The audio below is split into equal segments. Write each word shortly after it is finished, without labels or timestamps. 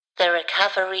The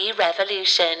Recovery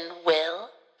Revolution will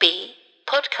be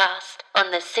podcast on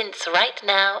the Since Right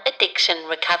Now Addiction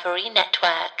Recovery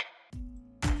Network.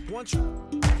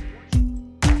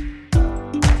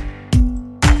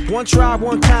 One tribe,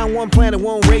 one kind, one planet,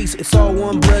 one race. It's all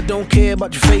one blood, don't care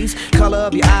about your face, color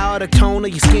of your eye or the tone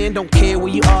of your skin. Don't care where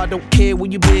you are, don't care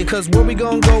where you been. Cause where we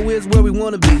gon' go is where we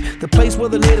wanna be. The place where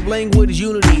the native language is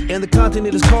unity, and the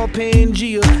continent is called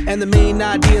Pangea. And the main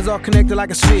ideas are connected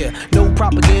like a sphere. No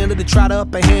propaganda to try to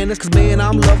upper hand us. Cause man,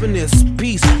 I'm loving this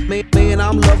peace. Man,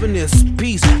 I'm loving this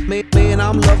peace. Man,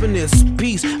 I'm loving this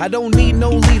peace. I don't need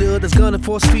no leader that's gonna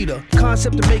force feed her.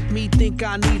 Concept to make me think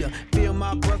I need her. Fear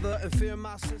my brother and fear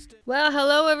my sister. Well,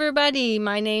 hello everybody.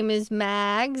 My name is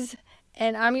Mags,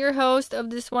 and I'm your host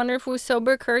of this wonderful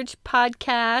Sober Courage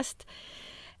podcast.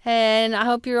 And I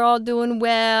hope you're all doing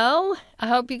well. I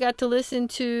hope you got to listen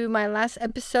to my last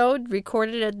episode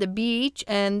recorded at the beach.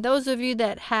 And those of you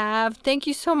that have, thank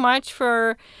you so much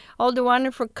for all the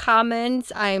wonderful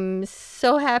comments. I'm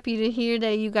so happy to hear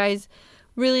that you guys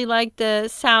really like the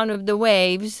sound of the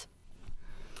waves.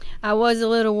 I was a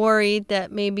little worried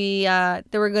that maybe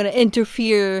they were going to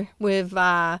interfere with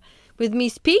me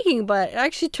speaking, but it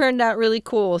actually turned out really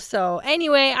cool. So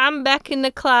anyway, I'm back in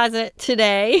the closet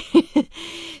today.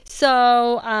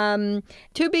 So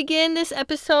to begin this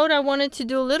episode, I wanted to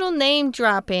do a little name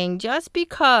dropping just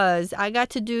because I got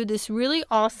to do this really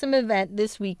awesome event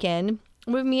this weekend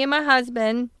with me and my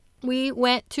husband. We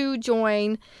went to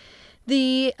join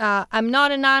the I'm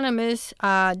Not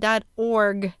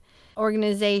Anonymous.org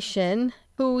organization,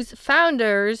 whose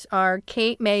founders are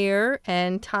Kate Mayer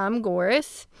and Tom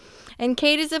Goris. And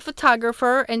Kate is a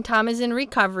photographer and Tom is in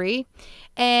recovery.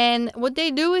 And what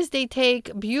they do is they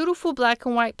take beautiful black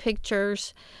and white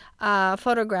pictures,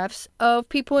 photographs of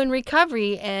people in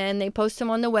recovery, and they post them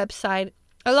on the website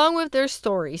along with their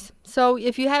stories. So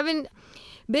if you haven't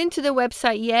been to the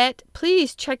website yet,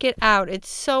 please check it out. It's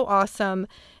so awesome.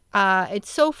 It's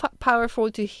so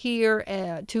powerful to hear,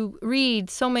 to read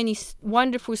so many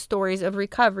wonderful stories of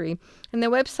recovery. And the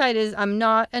website is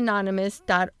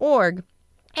I'mNotAnonymous.org.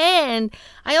 And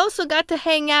I also got to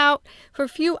hang out for a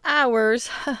few hours,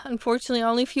 unfortunately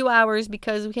only a few hours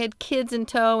because we had kids in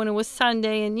tow and it was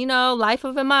Sunday and, you know, life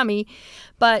of a mommy.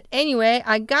 But anyway,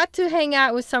 I got to hang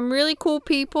out with some really cool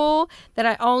people that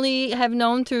I only have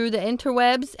known through the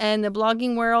interwebs and the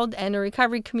blogging world and the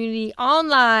recovery community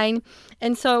online.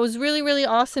 And so it was really, really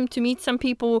awesome to meet some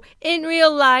people in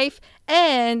real life.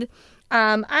 And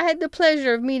I had the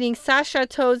pleasure of meeting Sasha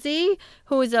Tozy,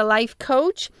 who is a life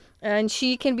coach. And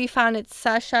she can be found at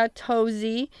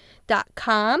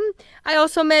sashatozy.com. I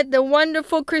also met the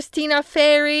wonderful Christina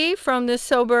Ferry from the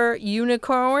Sober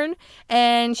Unicorn.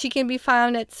 And she can be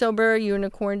found at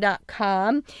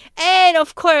soberunicorn.com. And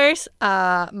of course,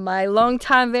 my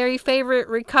longtime very favorite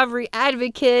recovery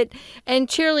advocate and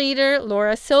cheerleader,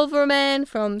 Laura Silverman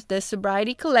from the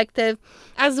Sobriety Collective,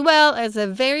 as well as a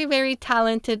very, very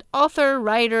talented author,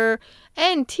 writer,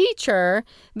 and teacher,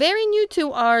 very new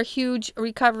to our huge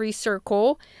recovery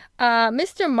circle,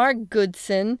 Mr. Mark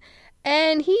Goodson,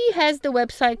 and he has the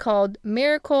website called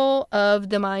Miracle of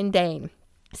the Mundane.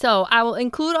 So I will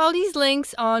include all these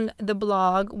links on the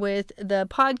blog with the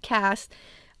podcast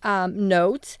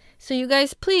notes. So you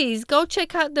guys, please go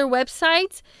check out their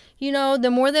websites. You know, the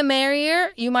more the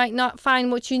merrier. You might not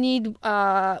find what you need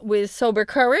with Sober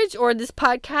Courage or this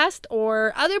podcast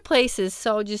or other places.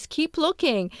 So just keep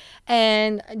looking.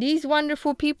 And these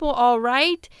wonderful people all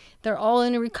write. They're all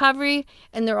in recovery.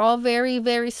 And they're all very,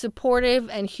 very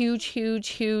supportive and huge, huge,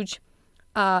 huge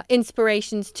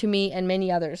inspirations to me and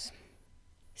many others.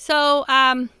 So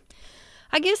I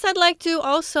guess I'd like to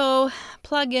also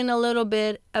plug in a little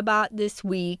bit about this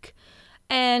week.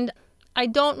 And I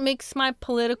don't mix my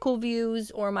political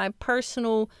views or my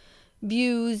personal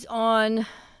views on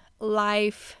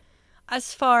life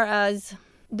as far as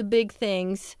the big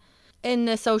things in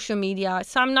the social media.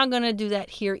 So I'm not going to do that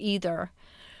here either.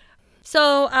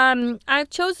 So I've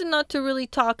chosen not to really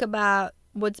talk about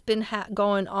what's been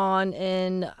going on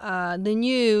in the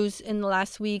news in the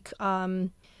last week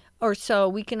or so,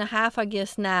 week and a half, I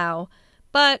guess now.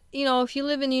 But, you know, if you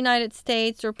live in the United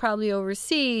States or probably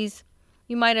overseas,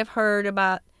 you might have heard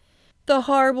about the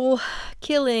horrible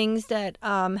killings that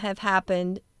have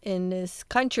happened in this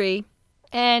country.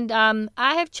 And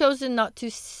I have chosen not to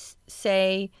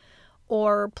say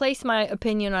or place my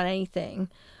opinion on anything.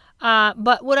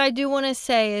 But what I do want to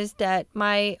say is that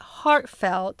my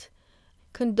heartfelt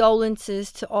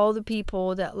condolences to all the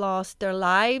people that lost their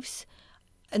lives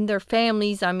and their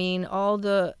families. I mean, all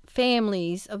the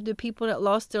families of the people that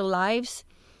lost their lives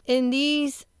in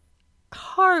these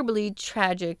horribly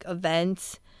tragic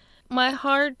events. My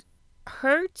heart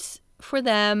hurts for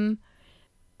them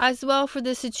as well for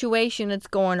the situation that's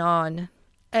going on.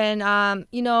 And,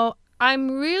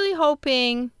 I'm really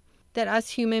hoping that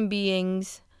as human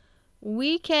beings,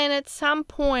 we can at some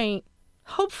point,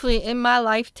 hopefully in my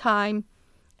lifetime,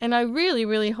 and I really,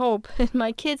 really hope in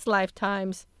my kids'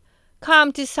 lifetimes,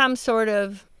 come to some sort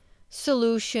of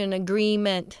solution,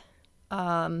 agreement,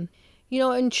 and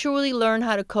truly learn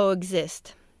how to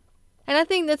coexist. And I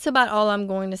think that's about all I'm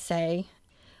going to say.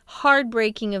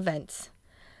 Heartbreaking events.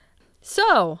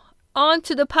 So, on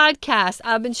to the podcast.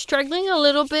 I've been struggling a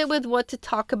little bit with what to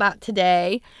talk about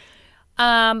today.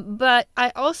 But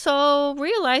I also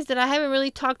realized that I haven't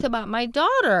really talked about my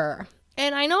daughter.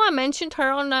 And I know I mentioned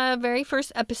her on the very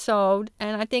first episode,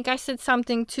 and I think I said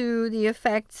something to the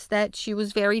effects that she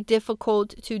was very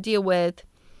difficult to deal with.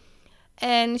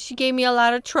 And she gave me a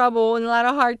lot of trouble and a lot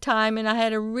of hard time, and I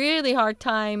had a really hard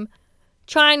time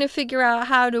trying to figure out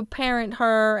how to parent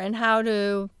her and how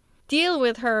to deal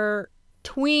with her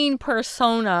tween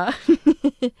persona.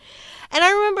 And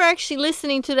I remember actually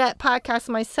listening to that podcast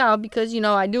myself because,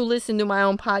 I do listen to my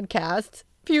own podcasts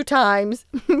a few times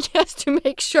just to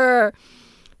make sure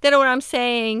that what I'm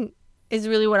saying is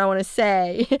really what I want to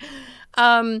say.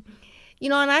 And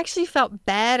I actually felt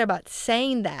bad about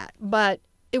saying that, but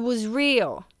it was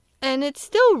real and it's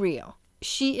still real.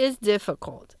 She is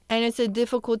difficult and it's a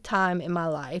difficult time in my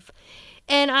life.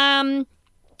 And,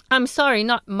 I'm sorry,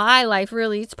 not my life,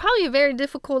 really. It's probably a very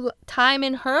difficult time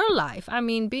in her life. I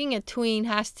mean, being a tween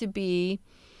has to be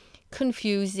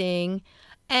confusing.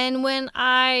 And when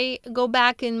I go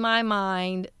back in my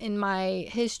mind, in my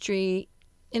history,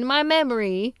 in my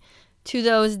memory to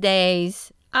those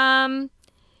days, I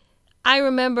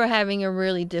remember having a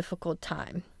really difficult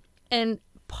time. And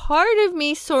part of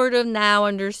me sort of now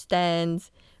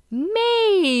understands,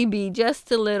 maybe just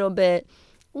a little bit,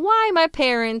 why my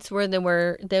parents were the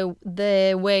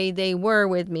way they were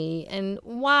with me and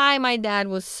why my dad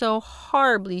was so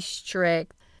horribly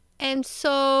strict. And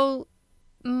so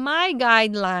my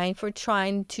guideline for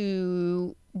trying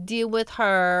to deal with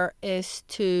her is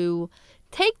to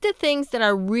take the things that I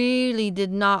really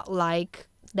did not like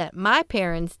that my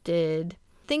parents did,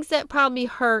 things that probably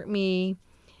hurt me,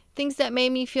 things that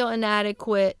made me feel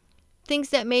inadequate, things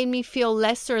that made me feel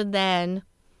lesser than,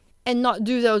 and not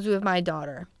do those with my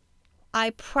daughter. I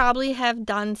probably have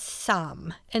done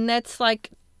some, and that's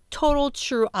like total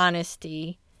true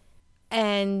honesty.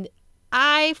 And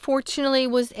I fortunately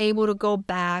was able to go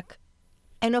back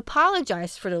and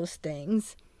apologize for those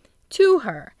things to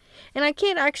her. And I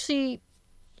can't actually,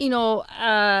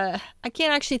 I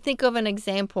can't actually think of an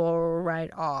example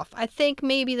right off. I think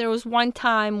maybe there was one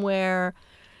time where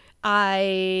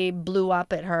I blew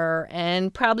up at her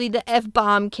and probably the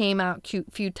F-bomb came out a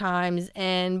few times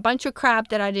and a bunch of crap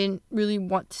that I didn't really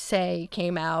want to say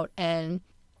came out, and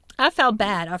I felt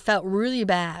bad. I felt really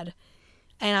bad.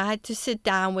 And I had to sit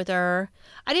down with her.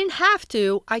 I didn't have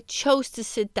to. I chose to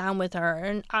sit down with her.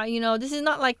 And, this is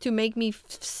not like to make me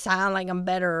sound like I'm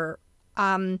better.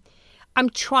 I'm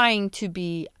trying to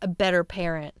be a better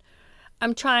parent.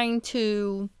 I'm trying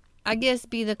to, I guess,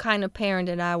 be the kind of parent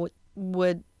that I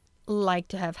would like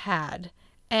to have had.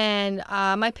 And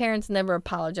my parents never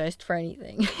apologized for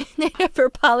anything. They never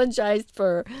apologized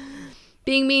for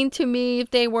being mean to me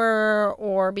if they were,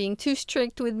 or being too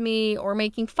strict with me, or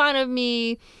making fun of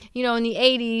me. In the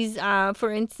 80s,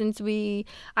 for instance,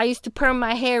 I used to perm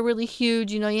my hair really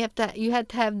huge. You had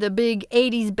to have the big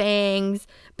 80s bangs,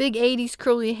 big 80s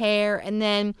curly hair, and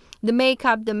then the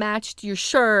makeup that matched your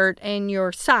shirt and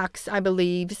your socks, I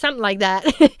believe, something like that.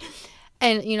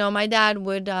 And, my dad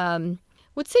would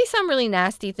say some really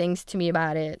nasty things to me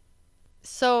about it.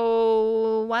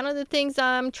 So one of the things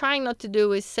I'm trying not to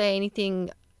do is say anything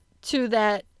to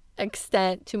that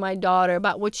extent to my daughter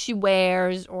about what she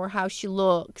wears or how she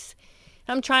looks.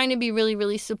 I'm trying to be really,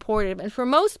 really supportive. And for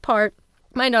most part,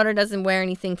 my daughter doesn't wear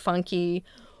anything funky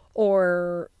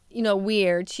or,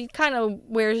 weird. She kind of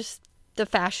wears the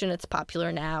fashion that's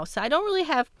popular now. So I don't really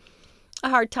have a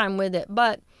hard time with it.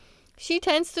 But she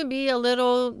tends to be a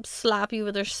little sloppy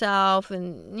with herself,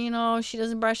 and, she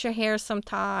doesn't brush her hair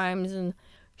sometimes, and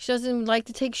she doesn't like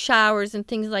to take showers and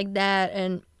things like that.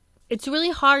 And it's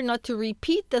really hard not to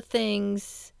repeat the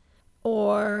things,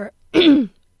 or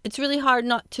it's really hard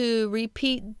not to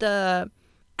repeat the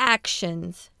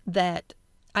actions that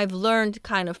I've learned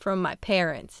kind of from my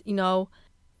parents.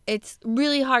 It's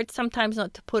really hard sometimes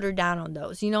not to put her down on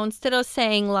those. Instead of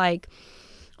saying like,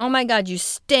 oh my God, you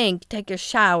stink, take a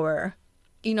shower.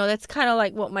 That's kind of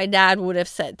like what my dad would have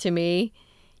said to me.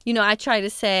 I try to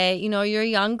say, you're a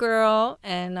young girl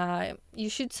and you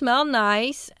should smell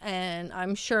nice. And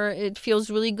I'm sure it feels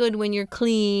really good when you're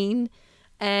clean.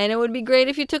 And it would be great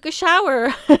if you took a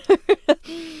shower.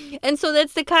 And so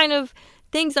that's the kind of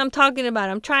things I'm talking about.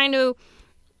 I'm trying to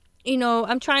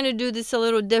do this a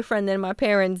little different than my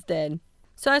parents did.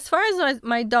 So as far as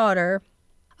my daughter,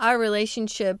 our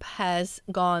relationship has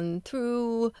gone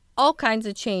through all kinds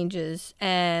of changes.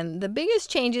 And the biggest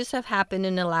changes have happened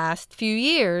in the last few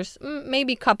years,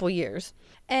 maybe couple years.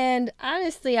 And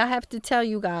honestly, I have to tell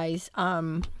you guys,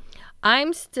 I'm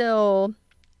still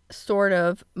sort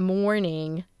of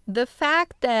mourning the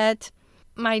fact that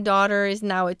my daughter is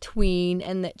now a tween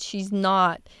and that she's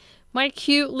not my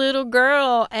cute little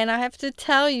girl. And I have to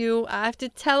tell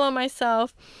on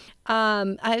myself,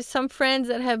 I have some friends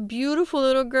that have beautiful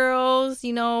little girls,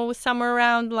 somewhere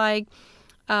around like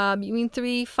between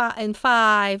 3, 5, and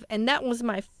 5. And that was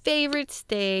my favorite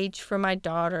stage for my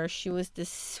daughter. She was the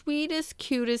sweetest,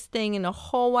 cutest thing in the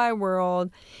whole wide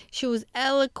world. She was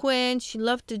eloquent. She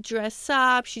loved to dress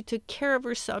up. She took care of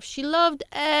herself. She loved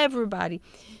everybody.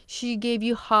 She gave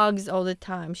you hugs all the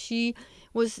time. She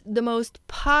was the most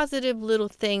positive little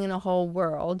thing in the whole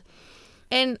world.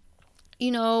 And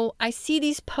I see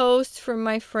these posts from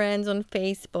my friends on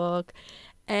Facebook,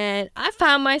 and I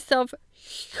found myself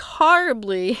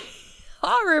horribly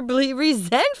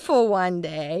resentful one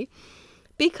day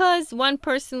because one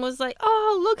person was like,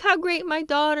 oh, look how great my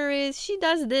daughter is. She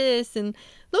does this, and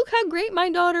look how great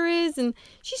my daughter is, and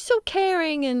she's so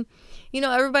caring. And,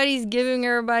 everybody's giving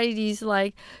everybody these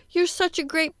like, you're such a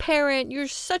great parent. You're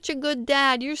such a good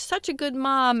dad. You're such a good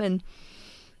mom. And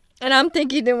I'm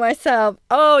thinking to myself,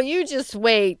 oh, you just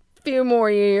wait a few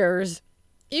more years.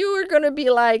 You are going to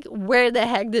be like, where the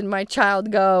heck did my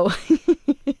child go?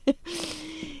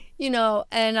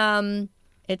 And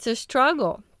it's a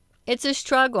struggle. It's a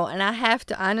struggle. And I have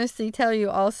to honestly tell you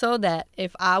also that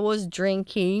if I was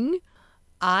drinking,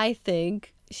 I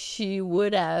think she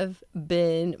would have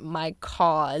been my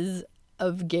cause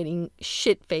of getting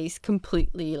shit-faced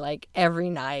completely, like every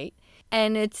night.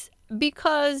 And it's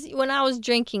because when I was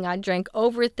drinking, I drank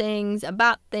over things,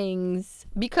 about things,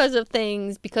 because of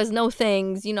things, because no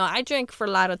things. I drank for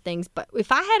a lot of things. But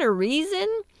if I had a reason,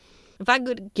 if I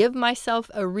could give myself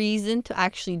a reason to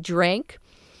actually drink,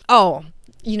 then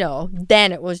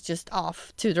it was just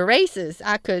off to the races.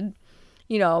 I could,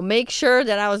 make sure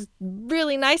that I was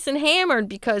really nice and hammered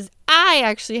because I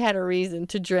actually had a reason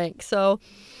to drink. So,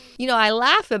 I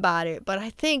laugh about it, but I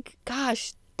think,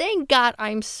 gosh, thank God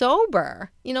I'm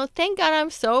sober. Thank God I'm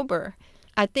sober.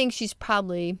 I think she's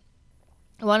probably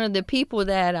one of the people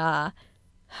that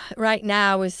right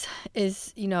now is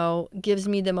gives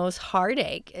me the most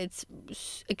heartache. It's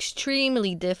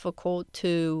extremely difficult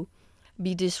to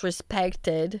be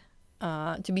disrespected,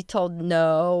 to be told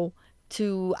no,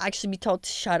 to actually be told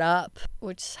to shut up,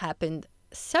 which happened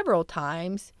several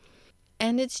times.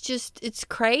 And it's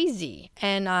crazy.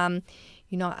 And I'm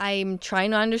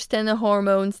trying to understand the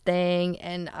hormones thing,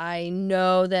 and I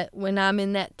know that when I'm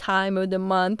in that time of the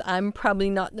month, I'm probably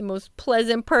not the most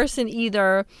pleasant person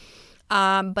either.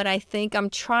 But I think I'm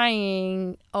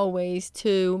trying always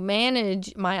to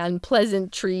manage my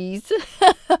unpleasantries.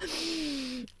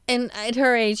 And at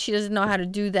her age, she doesn't know how to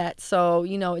do that. So,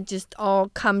 it just all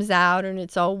comes out and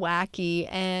it's all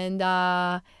wacky. And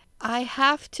I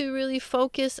have to really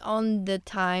focus on the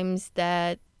times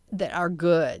that are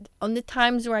good, on the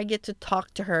times where I get to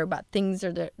talk to her about things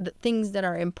the things that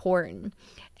are important,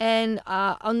 and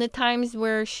on the times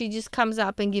where she just comes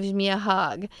up and gives me a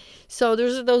hug. So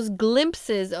there's those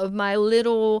glimpses of my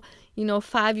little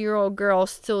 5-year-old girl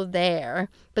still there,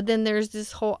 but then there's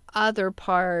this whole other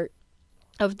part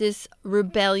of this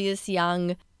rebellious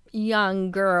young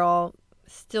girl,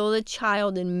 still a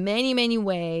child in many, many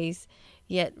ways,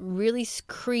 yet really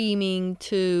screaming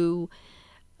to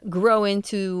grow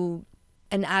into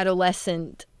an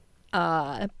adolescent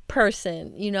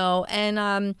person,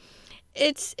 and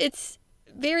it's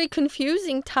very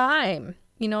confusing time.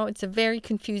 It's a very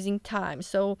confusing time.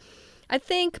 So I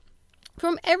think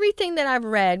from everything that I've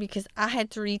read, because I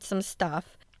had to read some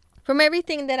stuff, from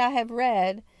everything that I have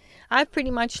read, I've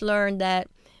pretty much learned that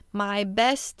my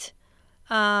best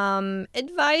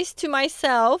advice to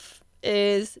myself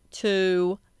is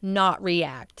to not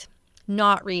react.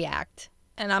 Not react.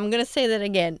 And I'm going to say that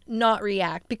again, not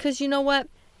react. Because you know what?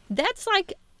 That's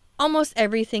like almost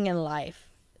everything in life.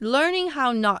 Learning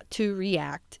how not to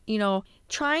react.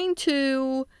 Trying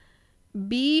to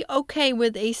be okay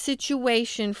with a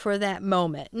situation for that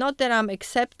moment. Not that I'm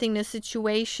accepting the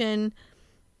situation.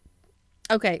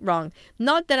 Okay, wrong.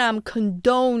 Not that I'm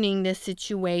condoning the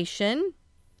situation.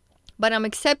 but I'm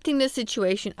accepting the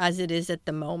situation as it is at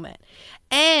the moment.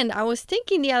 And I was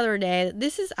thinking the other day that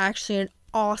this is actually an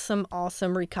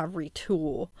awesome recovery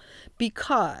tool,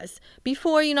 because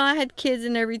before, I had kids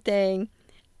and everything,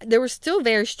 there were still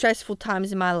very stressful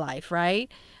times in my life,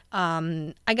 right?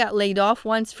 I got laid off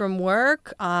once from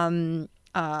work, and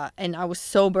I was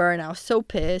sober and I was so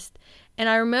pissed. And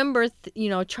I remember,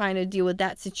 trying to deal with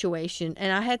that situation.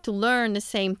 And I had to learn the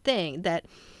same thing, that,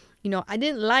 I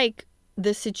didn't like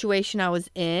the situation I was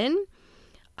in,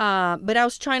 but I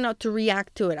was trying not to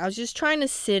react to it. I was just trying to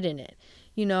sit in it.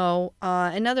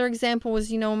 Another example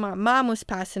was, my mom was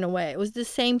passing away. It was the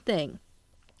same thing.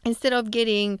 Instead of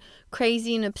getting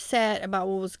crazy and upset about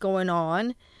what was going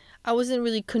on, I wasn't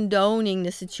really condoning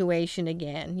the situation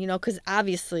again, because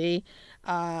obviously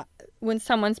when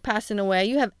someone's passing away,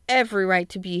 you have every right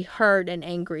to be hurt and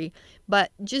angry.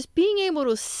 But just being able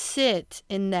to sit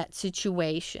in that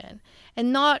situation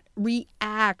and not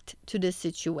react to the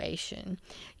situation.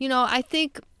 I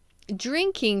think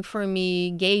drinking for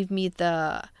me gave me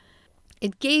the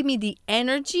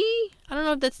energy. I don't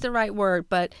know if that's the right word,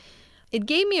 but it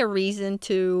gave me a reason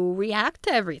to react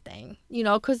to everything,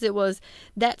 because it was,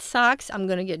 that sucks, I'm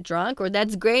going to get drunk, or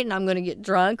that's great and I'm going to get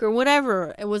drunk, or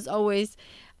whatever. It was always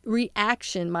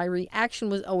reaction. My reaction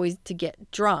was always to get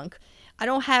drunk. I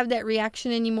don't have that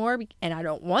reaction anymore, and I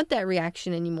don't want that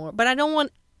reaction anymore, but I don't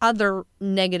want other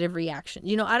negative reaction.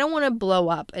 I don't want to blow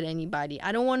up at anybody.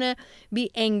 I don't want to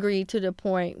be angry to the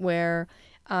point where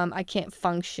I can't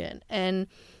function. And,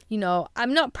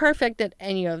 I'm not perfect at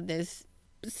any of this.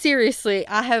 Seriously,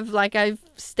 I have, like I've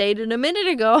stated a minute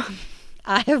ago,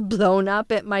 I have blown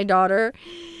up at my daughter,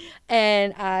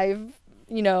 and I've,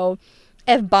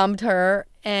 F-bombed her.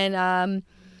 And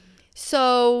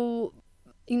so,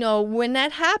 when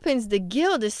that happens, the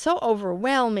guilt is so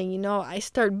overwhelming. I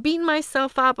start beating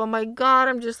myself up. Oh my God,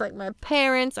 I'm just like my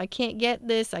parents. I can't get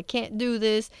this. I can't do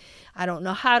this. I don't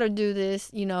know how to do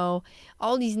this.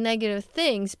 All these negative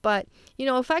things. But,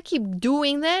 if I keep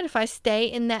doing that, if I stay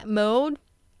in that mode,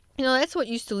 that's what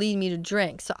used to lead me to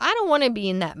drink. So I don't want to be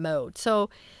in that mode.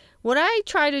 So what I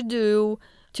try to do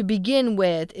to begin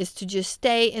with is to just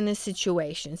stay in the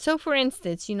situation. So for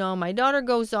instance, my daughter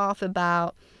goes off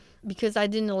about, because I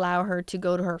didn't allow her to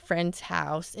go to her friend's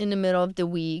house in the middle of the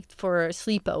week for a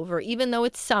sleepover, even though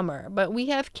it's summer. But we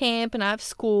have camp and I have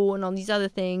school and all these other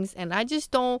things. And I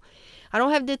don't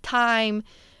have the time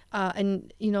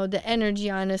and the energy,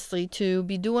 honestly, to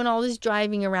be doing all this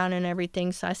driving around and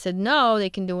everything. So I said, no, they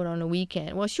can do it on the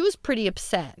weekend. Well, she was pretty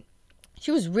upset.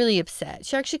 She was really upset.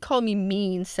 She actually called me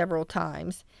mean several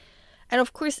times. And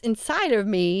of course, inside of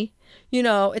me,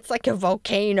 it's like a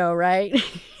volcano, right?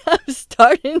 I'm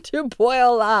starting to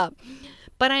boil up.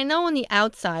 But I know on the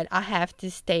outside, I have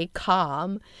to stay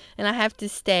calm and I have to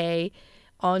stay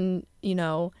on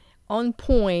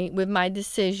point with my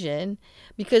decision,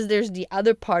 because there's the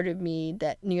other part of me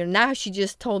that, now she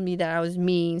just told me that I was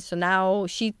mean. So now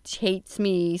she hates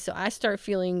me. So I start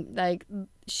feeling like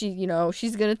she's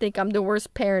going to think I'm the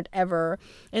worst parent ever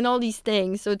and all these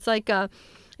things. So it's like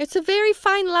it's a very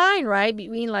fine line, right?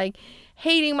 Between like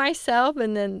hating myself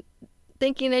and then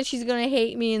thinking that she's going to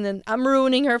hate me, and then I'm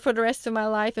ruining her for the rest of my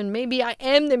life. And maybe I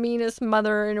am the meanest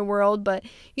mother in the world, but,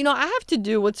 I have to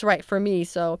do what's right for me.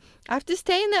 So I have to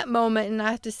stay in that moment, and I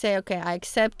have to say, okay, I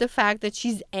accept the fact that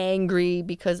she's angry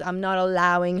because I'm not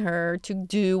allowing her to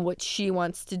do what she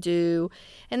wants to do.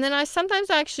 And then I sometimes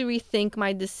actually rethink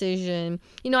my decision.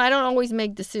 I don't always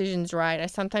make decisions right. I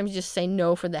sometimes just say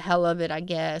no for the hell of it, I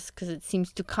guess, because it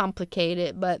seems too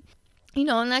complicated. But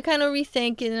and I kind of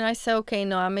rethink it, and I say, okay,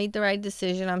 no, I made the right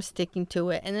decision. I'm sticking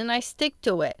to it. And then I stick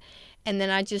to it. And then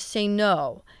I just say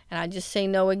no. And I just say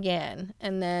no again.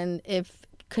 And then if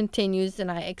it continues, then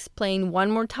I explain one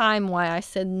more time why I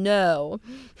said no.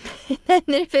 And then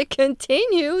if it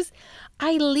continues,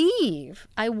 I leave.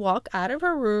 I walk out of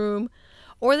her room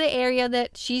or the area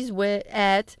that she's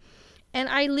at, and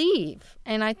I leave.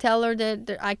 And I tell her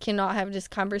that I cannot have this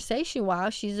conversation while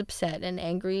she's upset and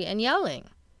angry and yelling.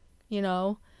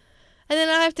 And then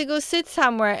I have to go sit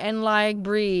somewhere and like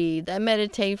breathe and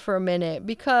meditate for a minute,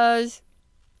 because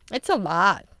it's a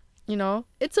lot,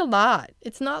 it's a lot.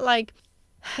 It's not like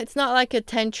a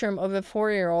tantrum of a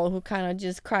 4-year-old who kind of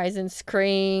just cries and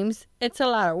screams. It's a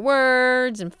lot of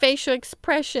words and facial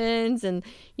expressions and,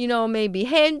 maybe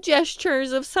hand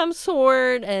gestures of some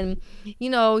sort. And,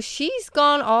 she's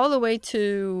gone all the way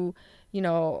to,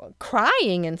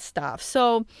 crying and stuff.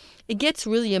 So it gets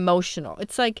really emotional.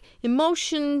 It's like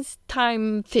emotions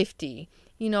time 50,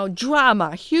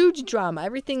 drama, huge drama.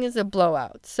 Everything is a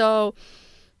blowout. So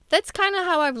that's kind of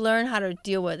how I've learned how to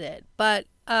deal with it. But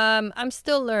I'm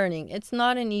still learning. It's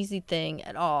not an easy thing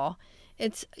at all.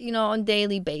 it's, on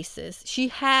daily basis. She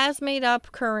has made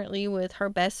up currently with her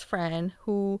best friend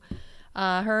who,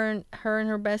 her and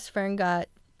her best friend got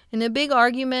in a big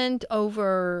argument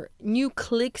over new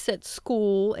cliques at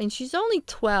school. And she's only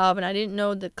 12, and I didn't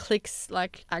know the cliques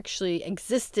actually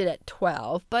existed at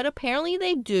 12, but apparently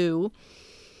they do.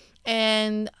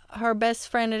 And her best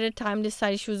friend at the time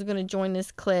decided she was going to join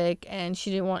this clique, and she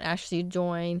didn't want Ashley to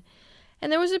join.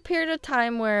 And there was a period of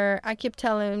time where I kept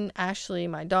telling Ashley,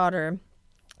 my daughter,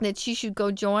 that she should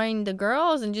go join the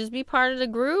girls and just be part of the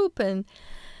group. And,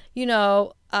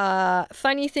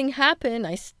 funny thing happened.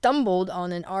 I stumbled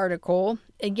on an article,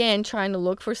 again, trying to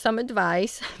look for some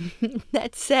advice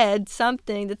that said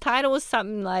something. The title was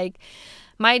something like,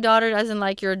 "My daughter doesn't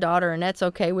like your daughter, and that's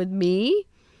okay with me."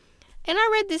 And I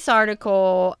read this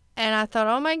article, and I thought,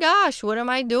 oh my gosh, what am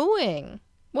I doing?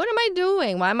 What am I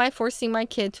doing? Why am I forcing my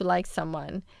kid to like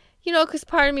someone? Because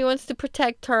part of me wants to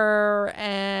protect her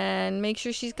and make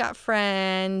sure she's got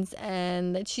friends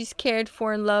and that she's cared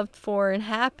for and loved for and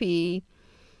happy.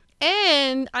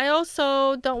 And I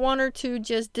also don't want her to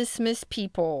just dismiss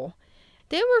people.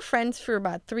 They were friends for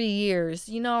about 3 years,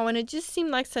 and it just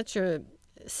seemed like such a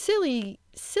silly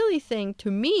thing to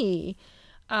me,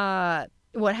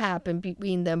 what happened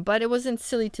between them, but it wasn't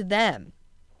silly to them.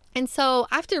 And so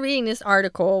after reading this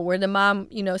article where the mom,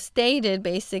 stated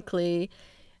basically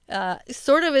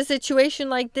sort of a situation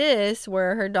like this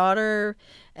where her daughter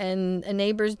and a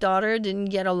neighbor's daughter didn't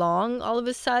get along all of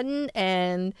a sudden,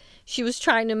 and she was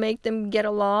trying to make them get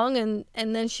along, and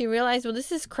then she realized, well,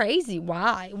 this is crazy.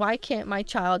 Why can't my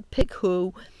child pick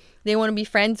who they want to be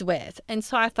friends with? And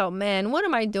so I thought, man, what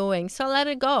am I doing? So I let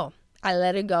it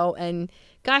go, and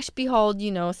gosh, behold,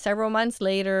 several months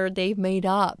later, they've made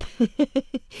up.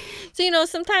 So,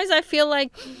 sometimes I feel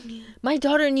like my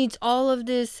daughter needs all of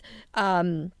this,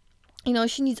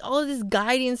 she needs all of this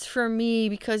guidance from me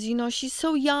because, she's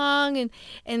so young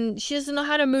and she doesn't know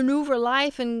how to maneuver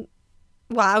life. And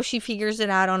wow, she figures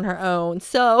it out on her own.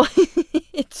 So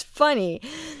it's funny.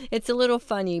 It's a little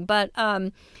funny. But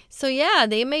so yeah,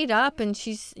 they made up, and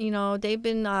she's, they've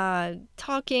been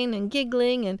talking and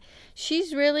giggling, and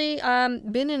she's really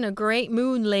been in a great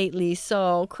mood lately.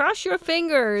 So cross your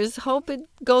fingers. Hope it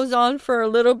goes on for a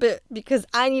little bit because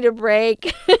I need a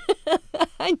break.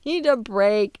 I need a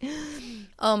break.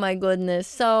 Oh my goodness.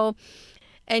 So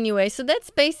anyway, so that's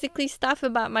basically stuff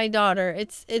about my daughter.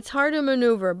 It's hard to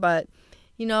maneuver, but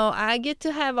I get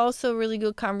to have also really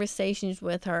good conversations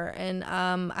with her. And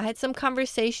I had some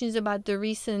conversations about the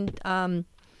recent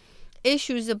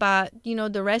issues about, the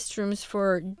restrooms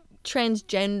for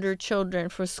transgender children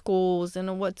for schools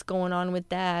and what's going on with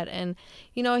that. And,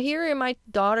 hearing my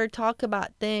daughter talk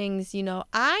about things,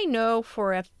 I know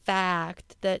for a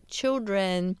fact that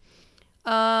children,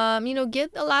 get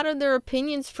a lot of their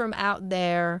opinions from out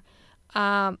there.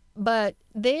 But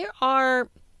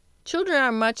children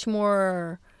are much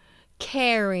more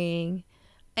caring,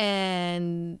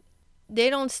 and they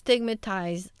don't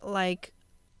stigmatize like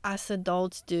us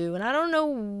adults do. And I don't know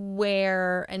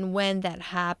where and when that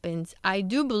happens. I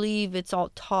do believe it's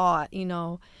all taught,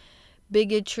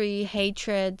 bigotry,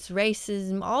 hatreds,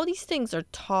 racism, all these things are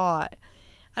taught.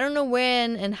 I don't know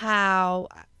when and how.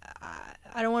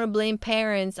 I don't want to blame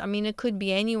parents. I mean, it could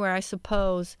be anywhere, I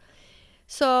suppose.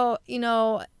 So,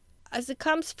 as it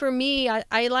comes for me,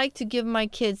 I like to give my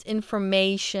kids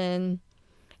information,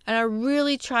 and I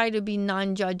really try to be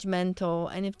non-judgmental.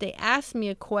 And if they ask me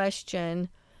a question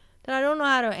that I don't know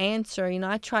how to answer,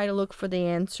 I try to look for the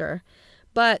answer.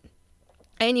 But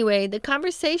anyway, the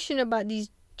conversation about these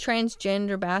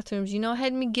transgender bathrooms,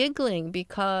 had me giggling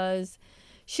because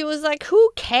she was like,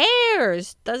 who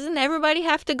cares? Doesn't everybody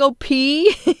have to go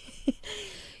pee?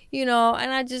 And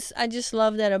I just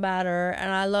love that about her.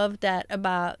 And I love that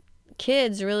about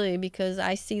kids, really, because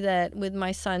I see that with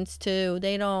my sons too.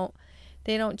 They don't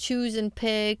choose and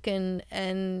pick and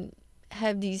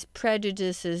have these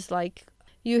prejudices like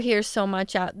you hear so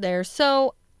much out there.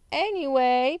 So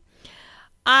anyway,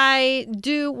 I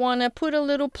do want to put a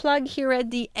little plug here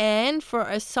at the end for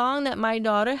a song that my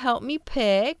daughter helped me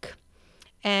pick,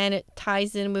 and it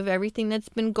ties in with everything that's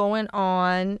been going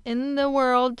on in the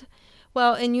world,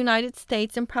 well, in United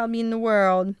States and probably in the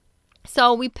world.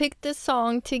 So we picked this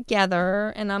song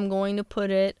together, and I'm going to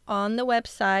put it on the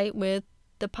website with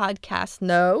the podcast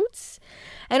notes.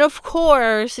 And of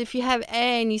course, if you have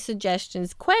any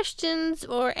suggestions, questions,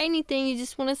 or anything, you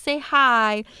just want to say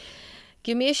hi,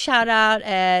 give me a shout out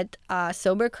at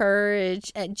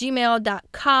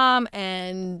sobercourage@gmail.com.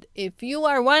 And if you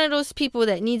are one of those people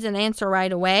that needs an answer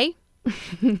right away,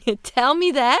 tell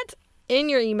me that in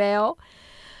your email.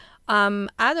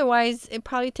 Otherwise, it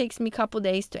probably takes me a couple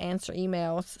days to answer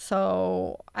emails.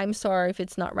 So I'm sorry if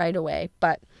it's not right away.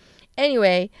 But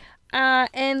anyway,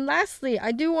 and lastly,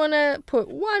 I do want to put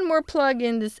one more plug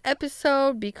in this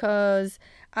episode because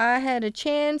I had a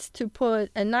chance to put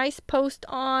a nice post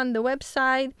on the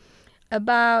website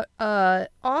about an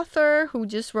author who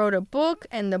just wrote a book,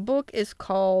 and the book is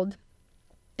called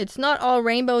It's Not All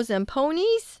Rainbows and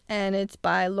Ponies, and it's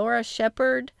by Laura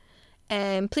Shepard.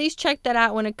 And please check that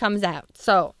out when it comes out.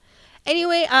 So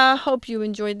anyway, I hope you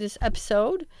enjoyed this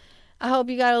episode. I hope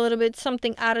you got a little bit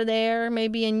something out of there,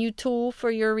 maybe a new tool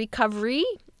for your recovery.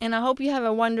 And I hope you have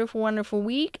a wonderful, wonderful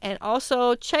week. And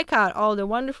also check out all the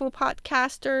wonderful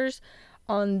podcasters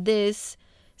on this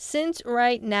Since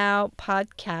Right Now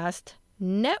podcast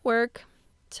network.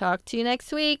 Talk to you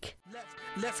next week.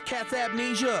 Let's catch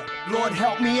amnesia. Lord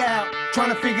help me out, trying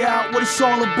to figure out what it's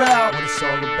all about.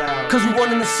 Cause we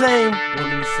one and the same,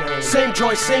 same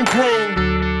joy, same pain.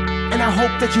 And I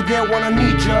hope that you're there when I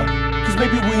need ya, cause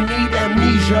maybe we need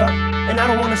amnesia. And I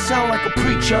don't wanna sound like a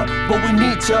preacher, but we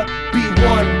need to be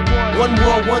one. One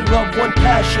world, one love, one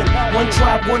passion, one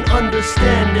tribe, one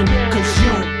understanding. Cause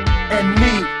you and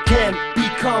me can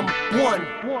become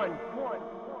one.